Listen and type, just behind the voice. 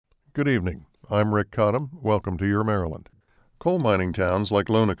Good evening. I'm Rick Cottam. Welcome to Your Maryland. Coal mining towns like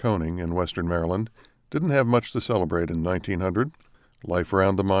Lonaconing in western Maryland didn't have much to celebrate in 1900. Life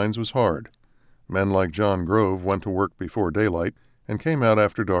around the mines was hard. Men like John Grove went to work before daylight and came out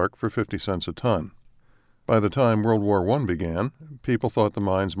after dark for 50 cents a ton. By the time World War I began, people thought the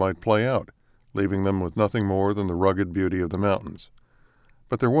mines might play out, leaving them with nothing more than the rugged beauty of the mountains.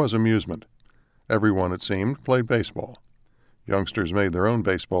 But there was amusement. Everyone, it seemed, played baseball. Youngsters made their own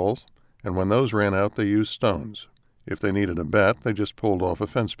baseballs, and when those ran out they used stones. If they needed a bat, they just pulled off a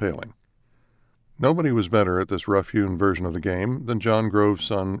fence paling. Nobody was better at this rough-hewn version of the game than John Grove's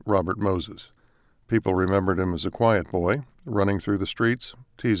son, Robert Moses. People remembered him as a quiet boy, running through the streets,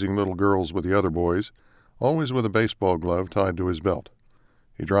 teasing little girls with the other boys, always with a baseball glove tied to his belt.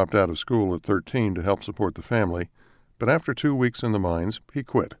 He dropped out of school at 13 to help support the family, but after 2 weeks in the mines, he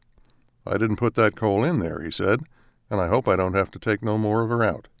quit. "I didn't put that coal in there," he said, "and I hope I don't have to take no more of her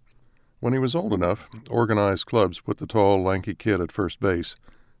out." When he was old enough, organized clubs put the tall, lanky kid at first base,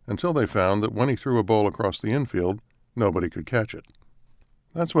 until they found that when he threw a ball across the infield, nobody could catch it.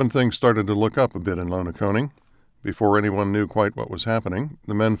 That's when things started to look up a bit in Lonaconing. Before anyone knew quite what was happening,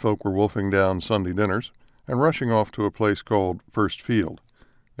 the menfolk were wolfing down Sunday dinners and rushing off to a place called First Field,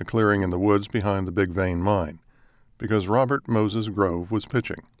 a clearing in the woods behind the Big Vein mine, because Robert Moses Grove was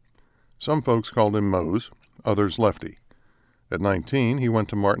pitching. Some folks called him Mose, others Lefty. At 19, he went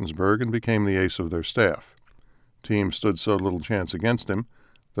to Martinsburg and became the ace of their staff. Teams stood so little chance against him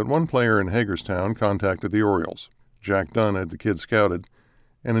that one player in Hagerstown contacted the Orioles. Jack Dunn had the kid scouted,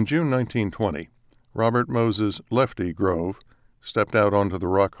 and in June 1920, Robert Moses Lefty Grove stepped out onto the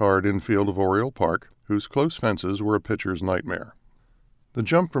rock-hard infield of Oriole Park, whose close fences were a pitcher's nightmare. The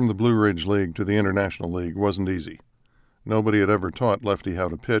jump from the Blue Ridge League to the International League wasn't easy. Nobody had ever taught Lefty how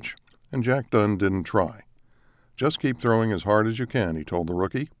to pitch, and Jack Dunn didn't try. "Just keep throwing as hard as you can," he told the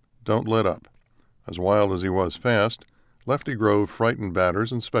rookie. "Don't let up." As wild as he was fast, Lefty Grove frightened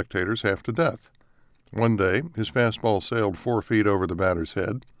batters and spectators half to death. One day, his fastball sailed 4 feet over the batter's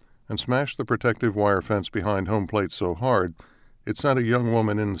head and smashed the protective wire fence behind home plate so hard it sent a young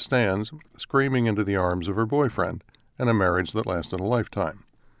woman in the stands screaming into the arms of her boyfriend and a marriage that lasted a lifetime.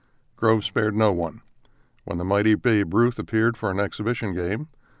 Grove spared no one. When the mighty Babe Ruth appeared for an exhibition game,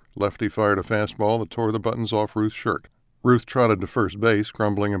 Lefty fired a fastball that tore the buttons off Ruth's shirt. Ruth trotted to first base,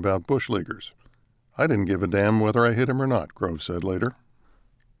 grumbling about bush leaguers. "I didn't give a damn whether I hit him or not," Grove said later.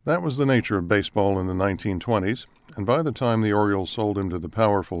 That was the nature of baseball in the 1920s, and by the time the Orioles sold him to the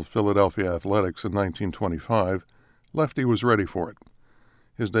powerful Philadelphia Athletics in 1925, Lefty was ready for it.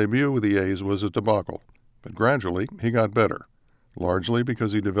 His debut with the A's was a debacle, but gradually he got better, largely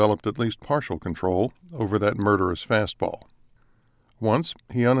because he developed at least partial control over that murderous fastball. Once,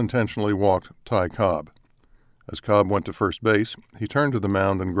 he unintentionally walked Ty Cobb. As Cobb went to first base, he turned to the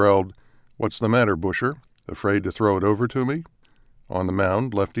mound and growled, "What's the matter, Busher? Afraid to throw it over to me?" On the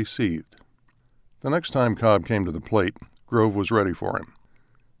mound, Lefty seethed. The next time Cobb came to the plate, Grove was ready for him.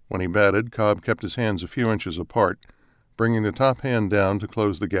 When he batted, Cobb kept his hands a few inches apart, bringing the top hand down to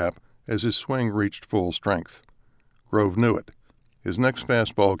close the gap as his swing reached full strength. Grove knew it. His next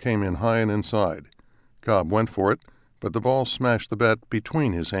fastball came in high and inside. Cobb went for it, but the ball smashed the bat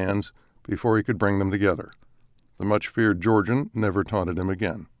between his hands before he could bring them together. The much-feared Georgian never taunted him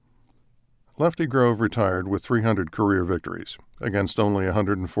again. Lefty Grove retired with 300 career victories, against only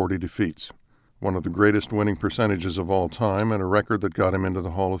 140 defeats, one of the greatest winning percentages of all time and a record that got him into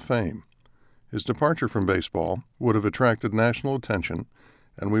the Hall of Fame. His departure from baseball would have attracted national attention,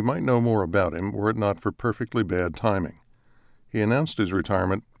 and we might know more about him were it not for perfectly bad timing. He announced his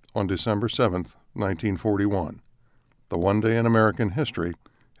retirement on December 7, 1941. The one day in American history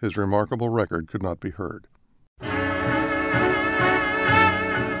his remarkable record could not be heard.